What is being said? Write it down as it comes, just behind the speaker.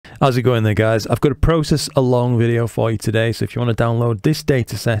How's it going there, guys? I've got a process along video for you today, so if you want to download this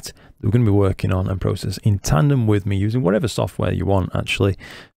data set that we're going to be working on and process in tandem with me using whatever software you want, actually,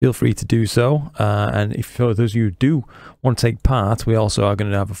 feel free to do so. And if for those of you who do want to take part, we also are going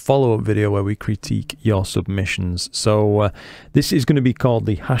to have a follow-up video where we critique your submissions. So this is going to be called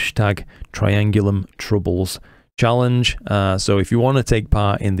the hashtag Triangulum Troubles challenge. So if you want to take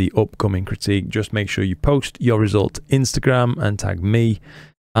part in the upcoming critique, just make sure you post your result to Instagram and tag me,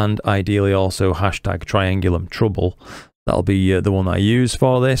 and ideally also hashtag Triangulum Trouble. That'll be the one that I use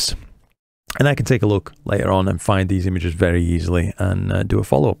for this, and I can take a look later on and find these images very easily and do a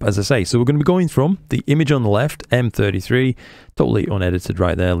follow-up, as I say. So we're going to be going from the image on the left, M33, totally unedited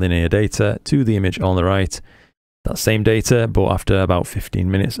right there, linear data, to the image on the right, that same data, but after about 15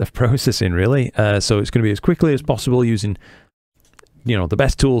 minutes of processing, really. So it's going to be as quickly as possible using, you know, the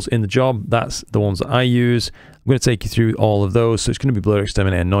best tools in the job. That's the ones that I use. I'm going to take you through all of those. So it's going to be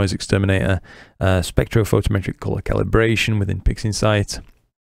BlurXTerminator, NoiseXTerminator, spectrophotometric color calibration within PixInsight,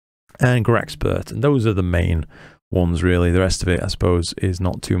 and GradientXTerminator. And those are the main ones, really. The rest of it, I suppose, is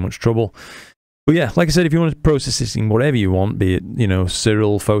not too much trouble. But yeah, like I said, if you want to process this in whatever you want, be it, you know,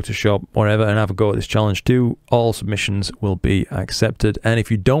 Cyril, Photoshop, whatever, and have a go at this challenge too, all submissions will be accepted. And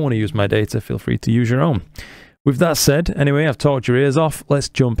if you don't want to use my data, feel free to use your own. With that said, anyway, I've talked your ears off. Let's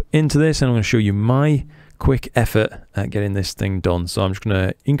jump into this, and I'm going to show you my quick effort at getting this thing done. So I'm just going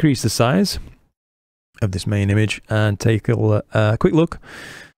to increase the size of this main image and take a quick look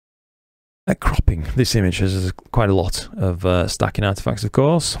at cropping this image. There's quite a lot of stacking artifacts, of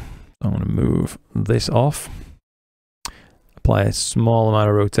course. I'm going to move this off. Apply a small amount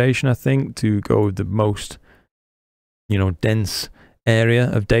of rotation, I think, to go with the most, you know, dense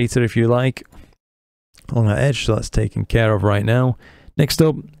area of data, if you like, along that edge. So that's taken care of right now. Next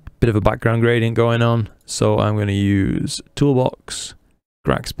up, bit of a background gradient going on. So I'm going to use Toolbox,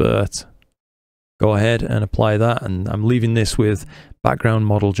 GradientXTerminator, go ahead and apply that. And I'm leaving this with background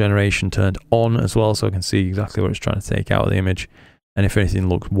model generation turned on as well, so I can see exactly what it's trying to take out of the image. And if anything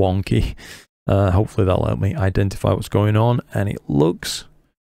looks wonky, hopefully that'll help me identify what's going on. And it looks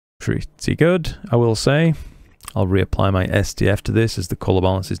pretty good, I will say. I'll reapply my STF to this as the color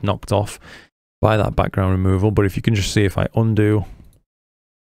balance is knocked off by that background removal. But if you can just see, if I undo,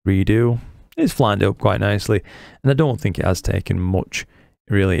 redo, it's flattened up quite nicely. And I don't think it has taken much,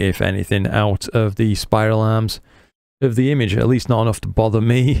 really, if anything, out of the spiral arms of the image. At least not enough to bother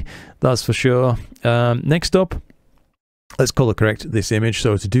me, that's for sure. Next up, let's color correct this image.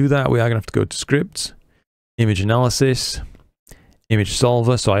 So to do that, we are going to have to go to Scripts, Image Analysis, Image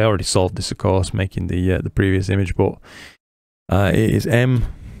Solver. So I already solved this, of course, making the previous image, but it is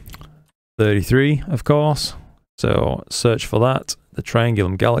M33, of course. So search for that, the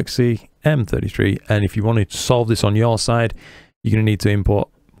Triangulum Galaxy M33. And if you wanted to solve this on your side, you're going to need to import,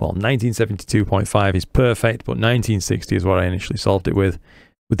 well, 1972.5 is perfect, but 1960 is what I initially solved it with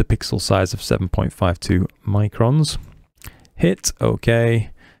the pixel size of 7.52 microns. Hit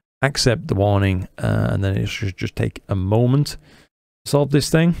OK, accept the warning, and then it should just take a moment to solve this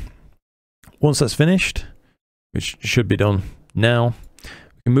thing. Once that's finished, which should be done now,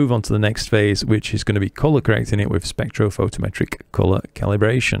 we can move on to the next phase, which is going to be color correcting it with spectrophotometric color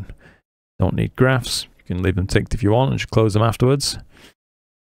calibration. Don't need graphs, you can leave them ticked if you want and just close them afterwards.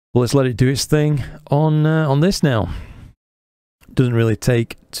 But let's let it do its thing on this now. Doesn't really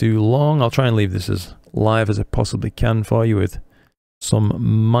take too long. I'll try and leave this as live as I possibly can for you, with some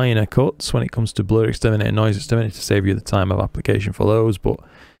minor cuts when it comes to BlurXTerminator and NoiseXTerminator to save you the time of application for those. But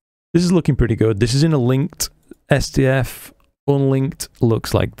this is looking pretty good. This is in a linked STF. Unlinked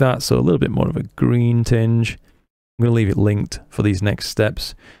looks like that, so a little bit more of a green tinge. I'm going to leave it linked for these next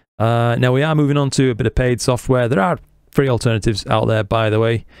steps. Now we are moving on to a bit of paid software. There are free alternatives out there, by the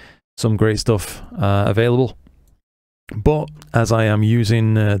way. Some great stuff available. But as I am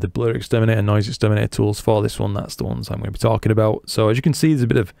using the BlurXTerminator and NoiseXTerminator tools for this one, that's the ones I'm going to be talking about. So as you can see, there's a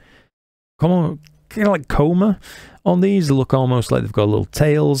bit of kind of like coma on these. They look almost like they've got little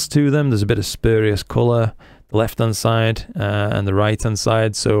tails to them. There's a bit of spurious color, the left-hand side and the right-hand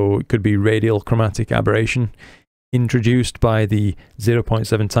side. So it could be radial chromatic aberration introduced by the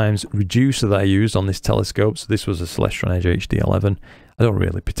 0.7 times reducer that I used on this telescope. So this was a Celestron Edge HD11. I don't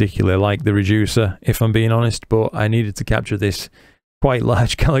really particularly like the reducer, if I'm being honest, but I needed to capture this quite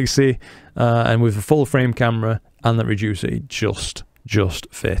large galaxy, and with a full frame camera and the reducer, it just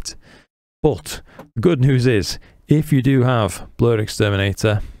fit. But the good news is, if you do have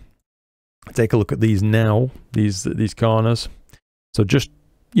BlurXTerminator, take a look at these now, these corners. So just,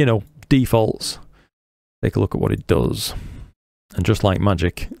 you know, defaults. Take a look at what it does. And just like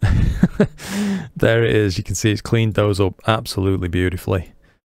magic, there it is. You can see it's cleaned those up absolutely beautifully.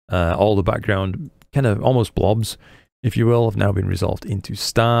 All the background kind of almost blobs, if you will, have now been resolved into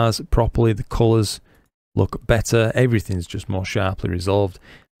stars properly. The colors look better. Everything's just more sharply resolved.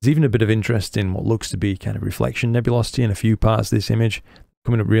 There's even a bit of interest in what looks to be kind of reflection nebulosity in a few parts of this image,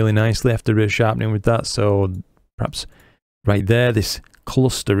 coming up really nicely after a bit of sharpening with that. So perhaps right there, this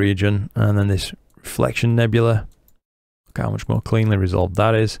cluster region, and then this reflection nebula. Look how much more cleanly resolved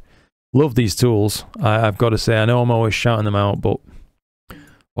that is. Love these tools. I've got to say, I know I'm always shouting them out, but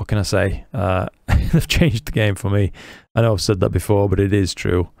what can I say? They've changed the game for me. I know I've said that before, but it is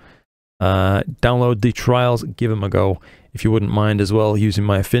true. Download the trials, give them a go. If you wouldn't mind as well using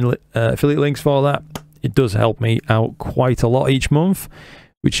my affiliate links for that, it does help me out quite a lot each month,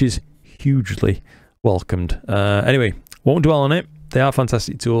 which is hugely welcomed. Anyway, won't dwell on it. They are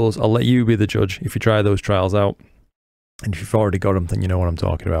fantastic tools. I'll let you be the judge if you try those trials out. And if you've already got them, then you know what I'm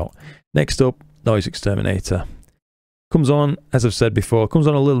talking about. Next up, NoiseXTerminator. Comes on, as I've said before, comes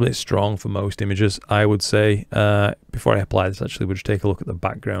on a little bit strong for most images, I would say. Before I apply this, actually, we'll just take a look at the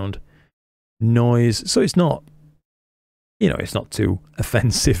background noise. So it's not, you know, it's not too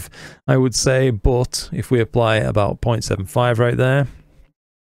offensive, I would say. But if we apply about 0.75 right there,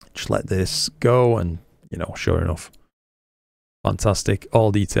 just let this go, and, you know, sure enough, fantastic.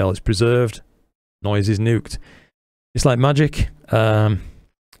 All detail is preserved. Noise is nuked. It's like magic.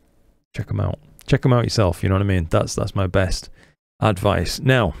 Check them out. Check them out yourself, you know what I mean? That's my best advice.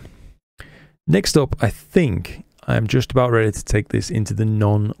 Now, next up, I think I'm just about ready to take this into the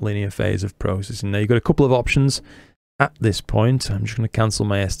non-linear phase of processing. Now, you've got a couple of options at this point. I'm just going to cancel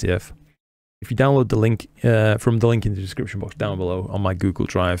my STF. If you download the link from the link in the description box down below on my Google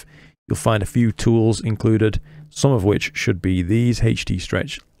Drive, you'll find a few tools included, some of which should be these: HD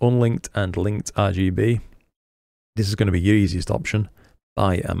Stretch, Unlinked, and Linked RGB. This is going to be your easiest option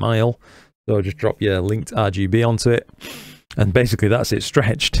by a mile. So just drop your Linked RGB onto it, and basically that's it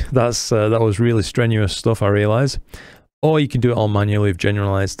stretched. That was really strenuous stuff, I realize. Or you can do it all manually with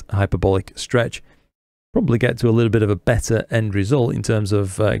generalized hyperbolic stretch. Probably get to a little bit of a better end result in terms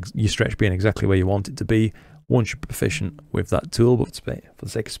of your stretch being exactly where you want it to be once you're proficient with that tool. But for the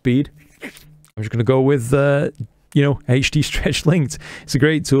sake of speed, I'm just going to go with you know, HD Stretch Linked. It's a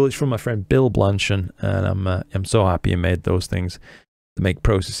great tool. It's from my friend Bill Blanchon, and I'm so happy he made those things to make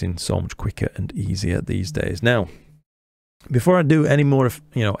processing so much quicker and easier these days. Now, before I do any more,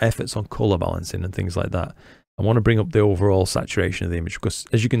 you know, efforts on color balancing and things like that, I want to bring up the overall saturation of the image, because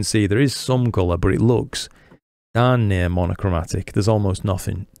as you can see, there is some color, but it looks darn near monochromatic. There's almost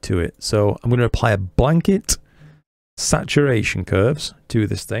nothing to it. So I'm going to apply a blanket saturation curves to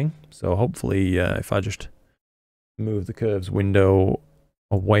this thing. So hopefully, if I just move the curves window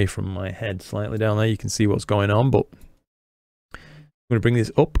away from my head slightly down there, you can see what's going on. But I'm going to bring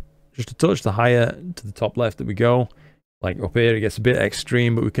this up just a touch. The higher to the top left that we go, like up here, it gets a bit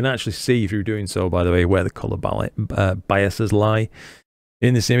extreme, but we can actually see through doing so, by the way, where the color biases lie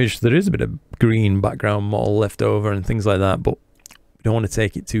in this image. There is a bit of green background model left over and things like that, but we don't want to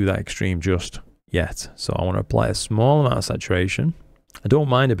take it to that extreme just yet. So I want to apply a small amount of saturation. I don't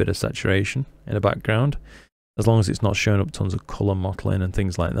mind a bit of saturation in the background, as long as it's not showing up tons of color mottling and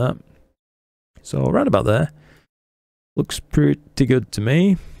things like that. So right about there. Looks pretty good to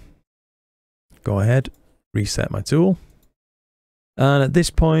me. Go ahead, reset my tool. And at this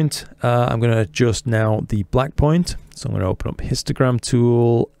point, I'm going to adjust now the black point. So I'm going to open up Histogram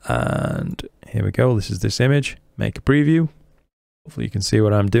tool, and here we go. This is this image. Make a preview. Hopefully you can see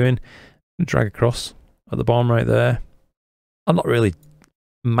what I'm doing. I'm going to drag across at the bottom right there. I'm not really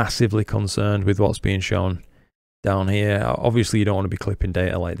massively concerned with what's being shown down here. Obviously, you don't want to be clipping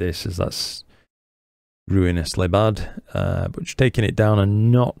data like this, as that's ruinously bad, but just taking it down a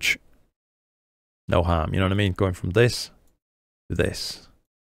notch, no harm, you know what I mean? Going from this to this,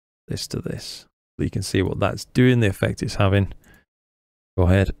 this to this, so you can see what that's doing, the effect it's having. Go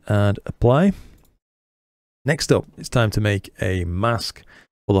ahead and apply. Next up, it's time to make a mask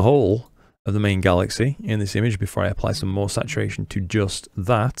for the whole of the main galaxy in this image before I apply some more saturation to just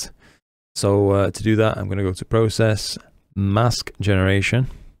that. So to do that, I'm going to go to Process, Mask Generation,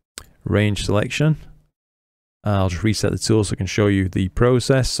 Range Selection. I'll just reset the tool so I can show you the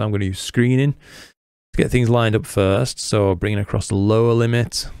process. So I'm going to use screening to get things lined up first. So bringing across the lower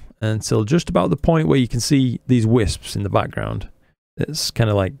limit until just about the point where you can see these wisps in the background. It's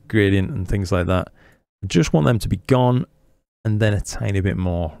kind of like gradient and things like that. I just want them to be gone, and then a tiny bit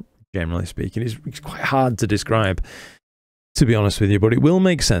more, generally speaking. It's quite hard to describe, to be honest with you, but it will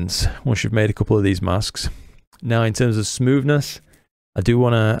make sense once you've made a couple of these masks. Now, in terms of smoothness, I do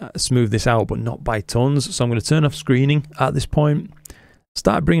want to smooth this out, but not by tons. So I'm going to turn off screening at this point.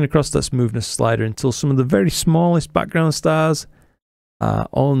 Start bringing across that smoothness slider until some of the very smallest background stars are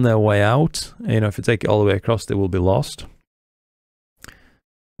on their way out. You know, if you take it all the way across, they will be lost.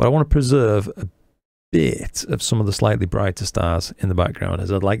 But I want to preserve a bit of some of the slightly brighter stars in the background,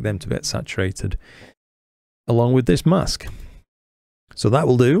 as I'd like them to get saturated along with this mask. So that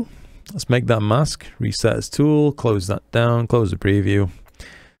will do. Let's make that mask, reset as tool, close that down, close the preview.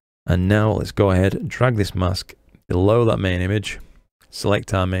 And now let's go ahead and drag this mask below that main image,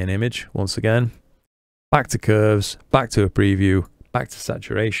 select our main image once again, back to curves, back to a preview, back to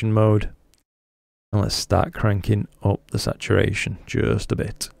saturation mode. And let's start cranking up the saturation just a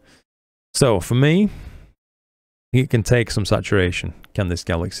bit. So for me, it can take some saturation, can this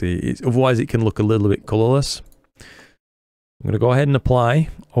galaxy? Otherwise it can look a little bit colorless. I'm going to go ahead and apply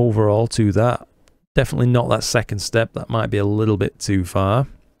overall to that. Definitely not that second step. That might be a little bit too far.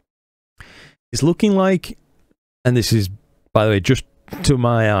 It's looking like, and this is, by the way, just to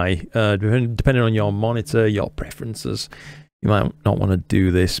my eye, depending on your monitor, your preferences, you might not want to do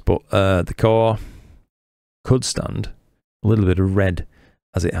this, but the core could stand a little bit of red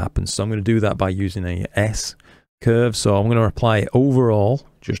as it happens. So I'm going to do that by using a S curve. So I'm going to apply overall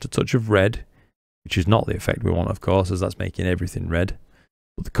just a touch of red, which is not the effect we want, of course, as that's making everything red.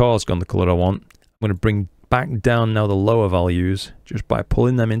 But the core's gone the color I want. I'm going to bring back down now the lower values just by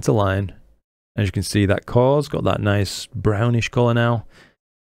pulling them into line. As you can see, that core's got that nice brownish color now.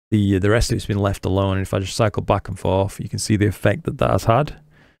 The rest of it's been left alone. And if I just cycle back and forth, you can see the effect that that has had.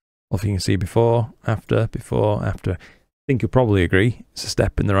 Or if you can see before, after, before, after. I think you'll probably agree it's a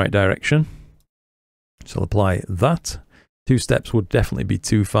step in the right direction. So I'll apply that. 2 steps would definitely be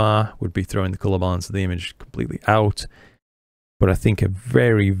too far, would be throwing the color balance of the image completely out. But I think a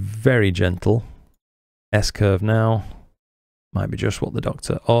very, very gentle S-curve now might be just what the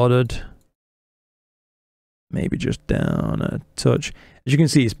doctor ordered. Maybe just down a touch. As you can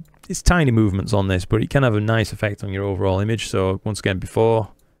see, it's tiny movements on this, but it can have a nice effect on your overall image. So once again,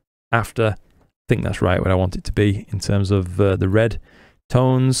 before, after, I think that's right where I want it to be in terms of the red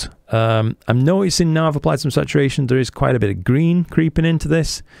tones. I'm noticing now I've applied some saturation, there is quite a bit of green creeping into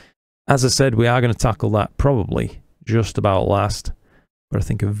this. As I said, we are going to tackle that probably just about last, but I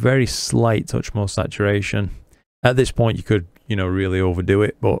think a very slight touch more saturation. At this point you could, you know, really overdo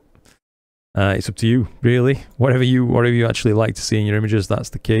it, but it's up to you, really. Whatever you actually like to see in your images, that's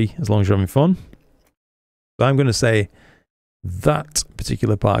the key, as long as you're having fun. So I'm going to say that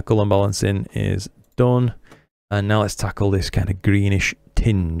particular part of color balancing is done. And now let's tackle this kind of greenish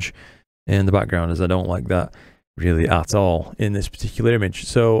tinge in the background, as I don't like that really at all in this particular image.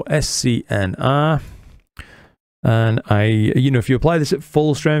 So SCNR, and you know, if you apply this at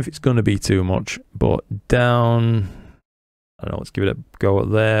full strength, it's going to be too much, but down, I don't know, let's give it a go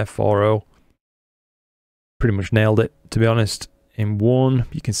at there, 4.0. Pretty much nailed it, to be honest. In 1,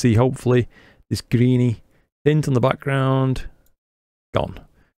 you can see hopefully this greeny tint on the background gone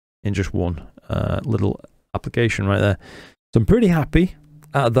in just 1 little application right there. So I'm pretty happy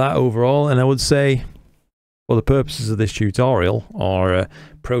at that overall, and I would say for the purposes of this tutorial, or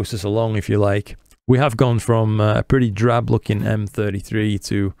process along if you like, we have gone from a pretty drab looking M33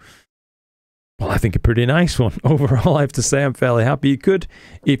 to, well, I think a pretty nice one. Overall, I have to say I'm fairly happy. You could,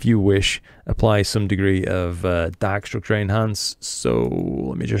 if you wish, apply some degree of dark structure enhance. So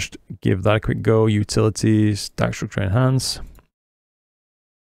let me just give that a quick go. Utilities, dark structure enhance.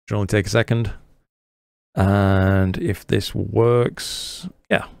 Should only take a second. And if this works,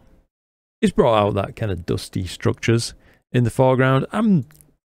 yeah, it's brought out that kind of dusty structures in the foreground. I'm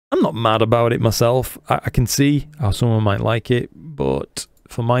not mad about it myself. I can see how someone might like it, but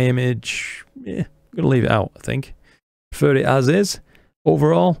for my image, yeah, I'm gonna leave it out, I think. Prefer it as is.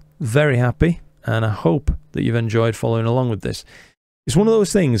 Overall, very happy, and I hope that you've enjoyed following along with this. It's one of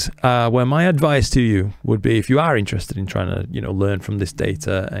those things where my advice to you would be, if you are interested in trying to, you know, learn from this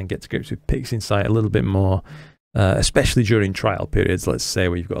data and get to grips with PixInsight a little bit more, especially during trial periods, let's say,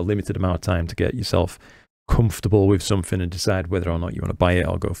 where you've got a limited amount of time to get yourself comfortable with something and decide whether or not you want to buy it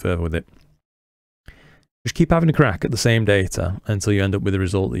or go further with it. Just keep having a crack at the same data until you end up with a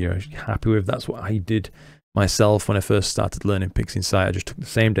result that you're happy with. That's what I did myself when I first started learning PixInsight. I just took the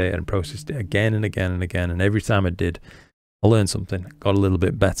same data and processed it again and again and again, and every time I did, I learned something, got a little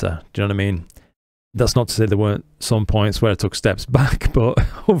bit better. Do you know what I mean? That's not to say there weren't some points where I took steps back, but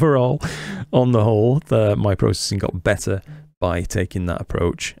overall, on the whole, my processing got better by taking that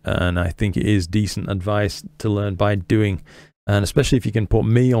approach. And I think it is decent advice to learn by doing. And especially if you can put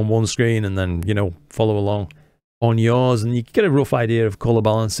me on one screen and then, you know, follow along on yours, and you get a rough idea of color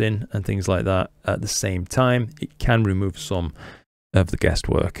balancing and things like that at the same time, it can remove some of the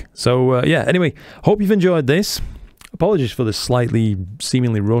guesswork. So yeah, anyway, hope you've enjoyed this. Apologies for this slightly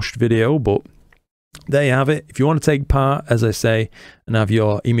seemingly rushed video, but there you have it. If you want to take part, as I say, and have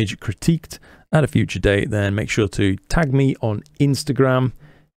your image critiqued at a future date, then make sure to tag me on Instagram.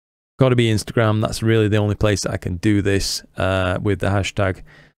 Got to be Instagram. That's really the only place that I can do this with the hashtag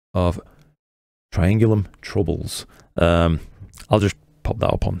of Triangulum Troubles. I'll just pop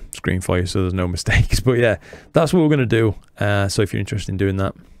that up on screen for you so there's no mistakes. But yeah, that's what we're going to do. So if you're interested in doing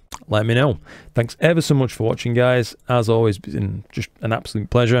that, let me know. Thanks ever so much for watching, guys. As always, it's been just an absolute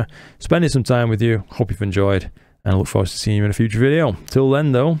pleasure spending some time with you. Hope you've enjoyed, and I look forward to seeing you in a future video. Till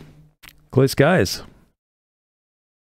then, though, clear skies.